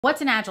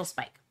What's an Agile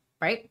spike,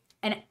 right?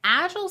 An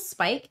Agile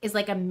spike is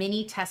like a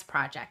mini test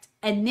project.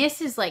 And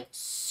this is like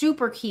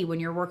super key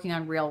when you're working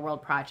on real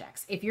world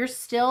projects. If you're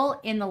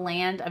still in the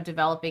land of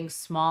developing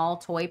small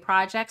toy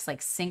projects,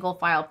 like single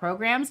file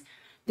programs,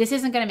 this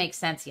isn't going to make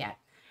sense yet.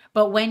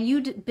 But when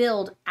you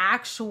build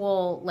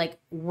actual like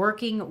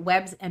working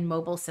webs and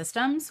mobile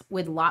systems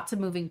with lots of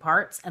moving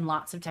parts and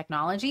lots of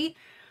technology,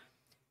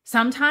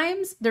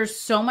 sometimes there's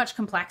so much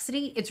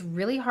complexity, it's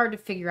really hard to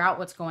figure out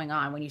what's going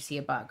on when you see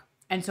a bug.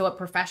 And so what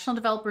professional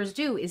developers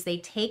do is they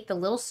take the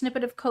little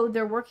snippet of code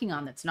they're working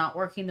on that's not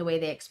working the way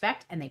they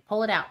expect, and they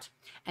pull it out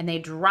and they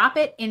drop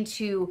it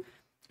into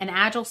an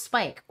Agile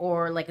spike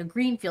or like a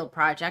greenfield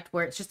project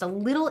where it's just a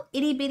little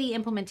itty bitty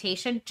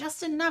implementation,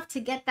 just enough to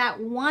get that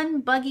one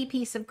buggy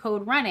piece of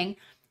code running.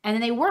 And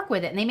then they work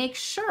with it and they make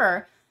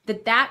sure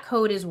that that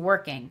code is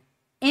working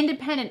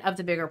independent of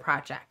the bigger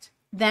project.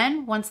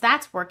 Then once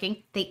that's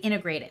working, they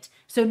integrate it.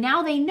 So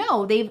now they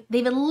know they've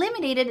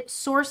eliminated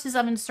sources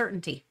of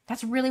uncertainty.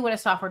 That's really what a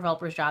software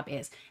developer's job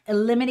is,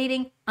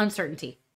 eliminating uncertainty.